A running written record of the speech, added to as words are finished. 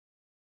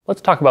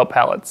Let's talk about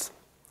palettes.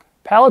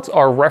 Palettes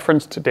are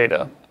referenced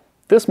data.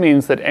 This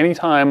means that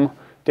anytime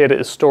data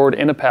is stored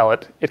in a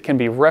palette, it can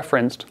be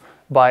referenced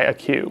by a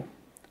queue.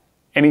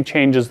 Any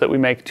changes that we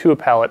make to a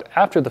palette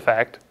after the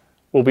fact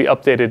will be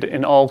updated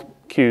in all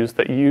queues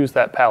that use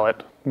that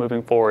palette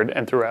moving forward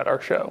and throughout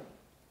our show.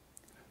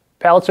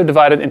 Palettes are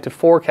divided into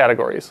 4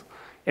 categories: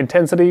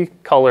 intensity,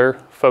 color,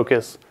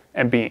 focus,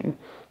 and beam.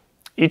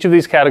 Each of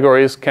these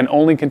categories can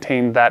only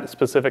contain that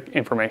specific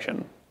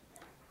information.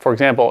 For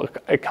example,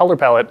 a color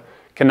palette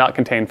cannot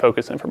contain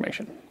focus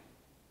information.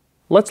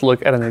 Let's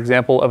look at an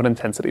example of an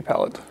intensity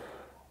palette.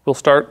 We'll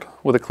start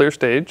with a clear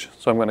stage,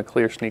 so I'm going to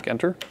clear sneak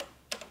enter.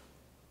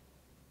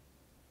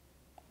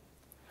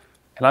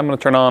 And I'm going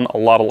to turn on a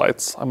lot of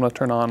lights. I'm going to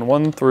turn on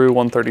 1 through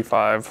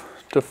 135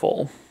 to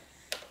full.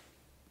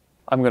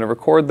 I'm going to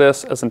record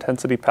this as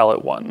intensity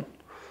palette 1.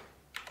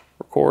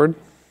 Record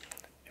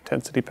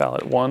intensity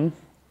palette 1, and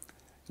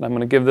I'm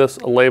going to give this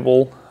a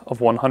label of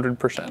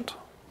 100%.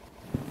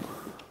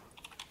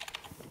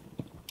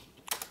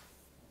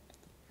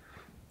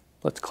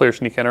 Let's clear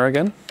sneak enter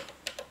again.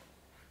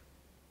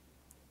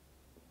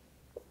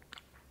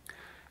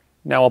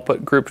 Now I'll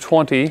put group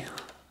 20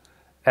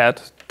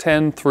 at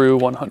 10 through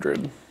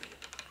 100.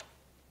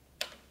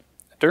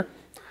 Enter.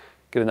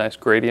 Get a nice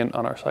gradient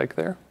on our cyc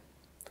there.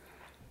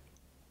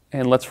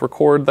 And let's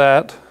record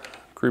that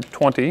group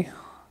 20,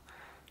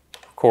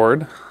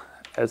 record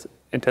as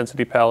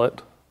intensity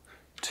palette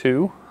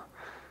 2.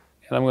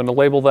 And I'm going to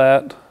label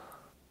that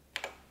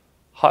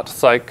hot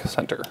cyc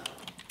center.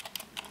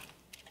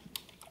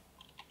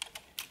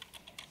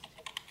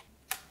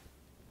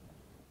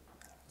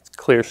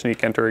 Clear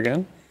sneak enter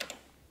again.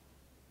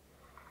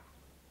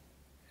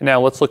 And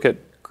now let's look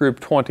at group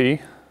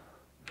 20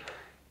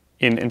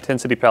 in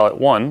intensity palette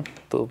 1,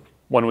 the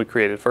one we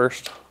created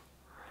first.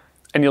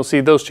 And you'll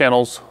see those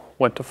channels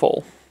went to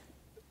full.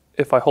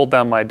 If I hold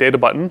down my data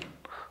button,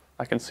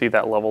 I can see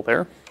that level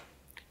there.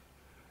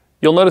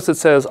 You'll notice it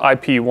says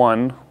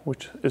IP1,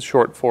 which is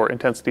short for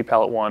intensity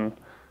palette 1,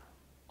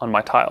 on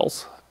my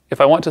tiles. If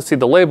I want to see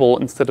the label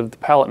instead of the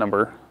palette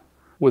number,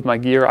 with my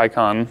gear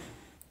icon,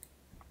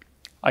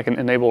 I can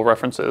enable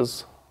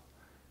references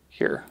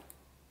here.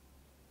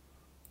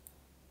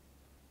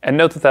 And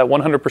note that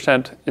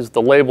 100% is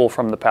the label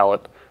from the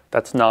palette.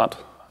 That's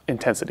not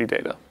intensity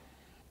data.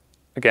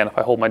 Again, if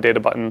I hold my data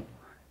button,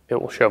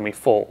 it will show me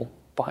full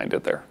behind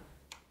it there.